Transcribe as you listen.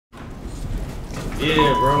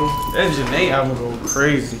Yeah, bro. That Janae album go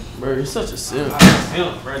crazy. Bro, you're such a simp. Bro,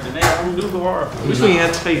 Janae album do go hard. Which means you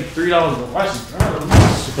have to pay $3 to watch it, bro.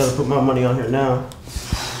 You gotta put my money on here now.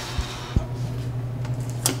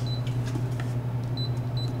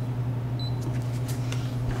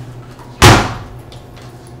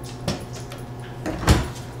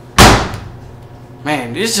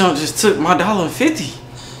 Man, this junk just took my $1.50.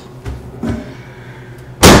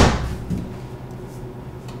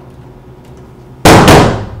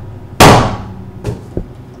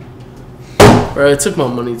 Bro, it took my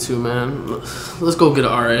money too, man. Let's go get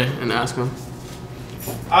an RA and ask him.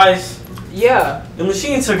 Ice. Yeah. The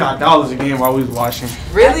machine took our dollars again while we was watching.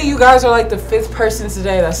 Really? You guys are like the 5th person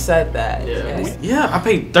today that said that. Yeah. Yeah, I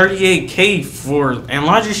paid $38K for, and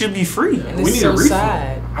Logic should be free. And We it's need so a refund.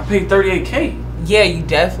 sad. I paid $38K. Yeah, you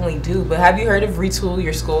definitely do. But have you heard of Retool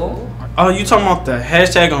Your School? Oh, you talking about the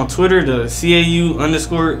hashtag on Twitter, the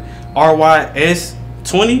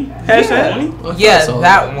CAU_RYS20 hashtag? Yeah,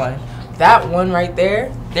 that one. That one right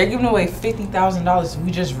there. They're giving away $50,000 if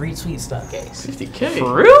we just retweet stuff, guys. 50K.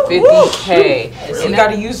 For real? 50K. And you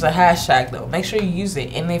gotta use the hashtag though. Make sure you use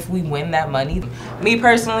it. And if we win that money, me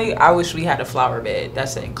personally, I wish we had a flower bed.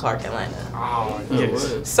 That's in Clark, Atlanta. Oh,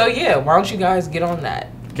 yes. So yeah, why don't you guys get on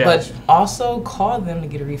that? Gotcha. But also call them to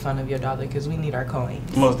get a refund of your $1 because we need our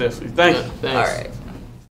coins. Most definitely. Thank you. Thanks. All right.